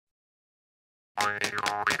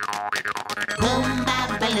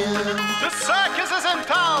Bambalu. The circus is in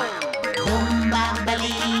town.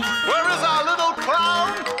 Bambalu. Where is our little clown?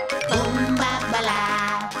 Bambala.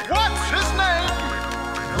 What's his name?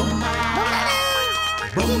 Bumba.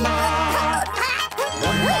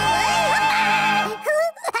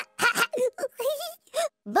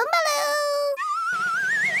 Bumbalu.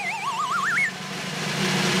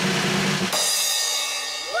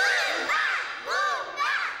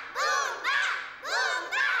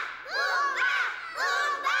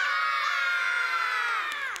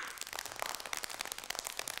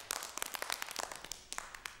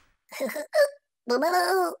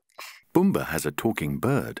 Bumbalu. Bumba has a talking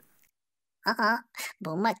bird.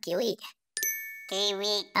 Bumba Kiwi.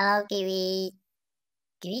 Kiwi. Hello, Kiwi.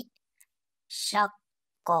 Kiwi.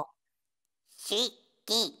 Shoko.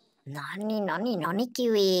 Shiki. Nani,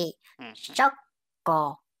 Kiwi.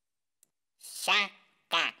 Shoko.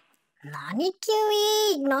 Shaka. Nani,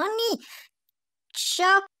 Kiwi. Nani.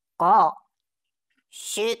 Shoko.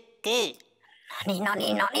 Shuku.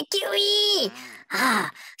 Nani, Kiwi.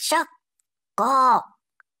 Shoko.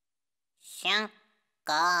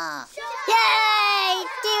 Shaka. Yay,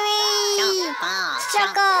 Kiwi.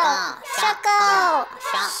 Shoko. Shoko.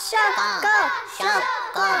 Shoko.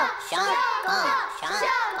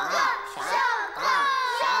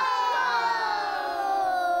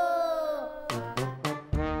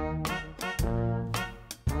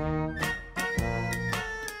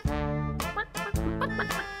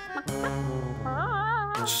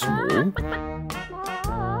 Small,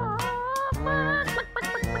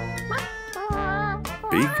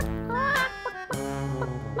 big,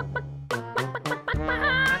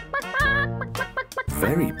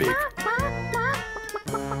 very big.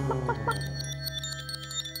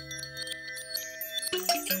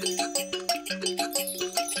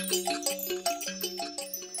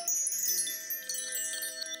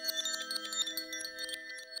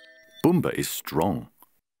 Bumba is strong.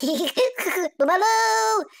 Bumbalu.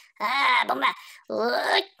 Bumba.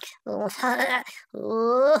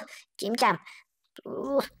 Chim cham.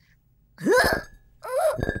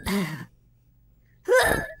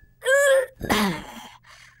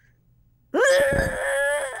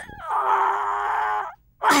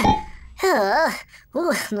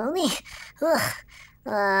 Nani.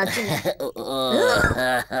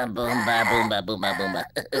 Bumba.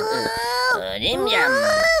 Jim jam.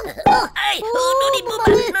 Ay, noni Bumba.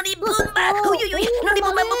 Noni Bumba.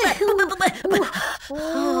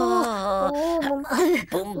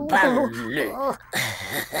 Bambalu.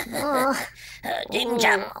 Jim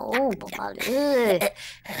jam.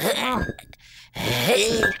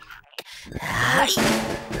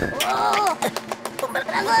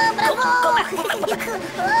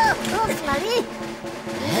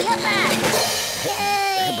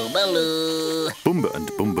 Bambalu. Bumba and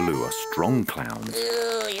Bumbalu are strong clowns.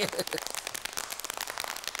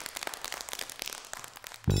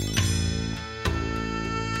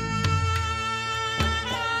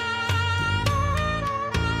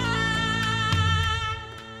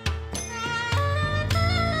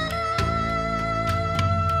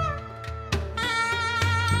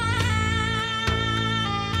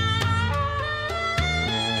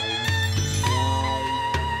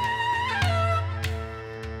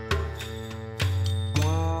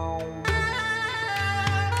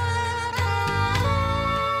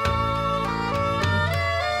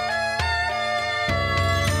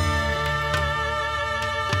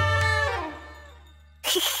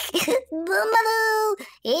 Bumbalu.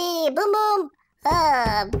 Hey, Boom Boom.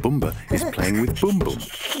 Bumba is playing with Boom Boom.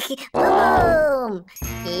 Boom Boom.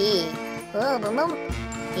 Hey. Boom Boom.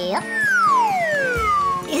 Yep.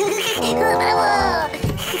 Bravo.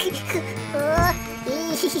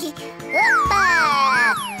 Hoppa.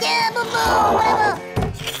 Yeah, Boom Boom. Bravo.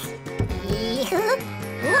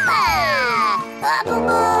 Hoppa. Boom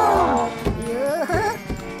Boom.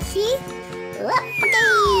 See?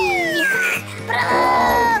 Okay. Bravo.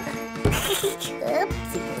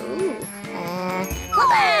 Oopsie.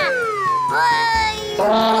 Hoppa.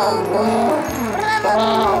 Bravo.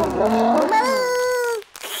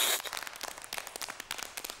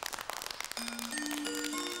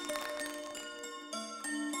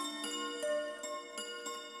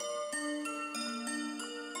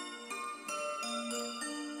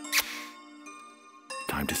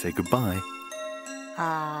 Time to say goodbye.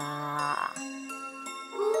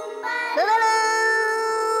 Bumbalu.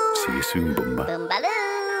 See you soon, Bumba. Bumbalu.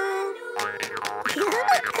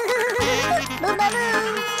 Bumbalu.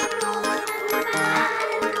 Bumbalu.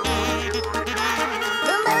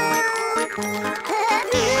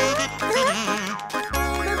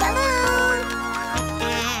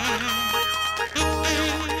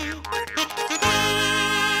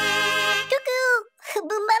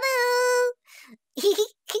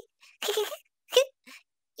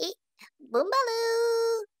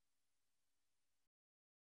 Bumbalu.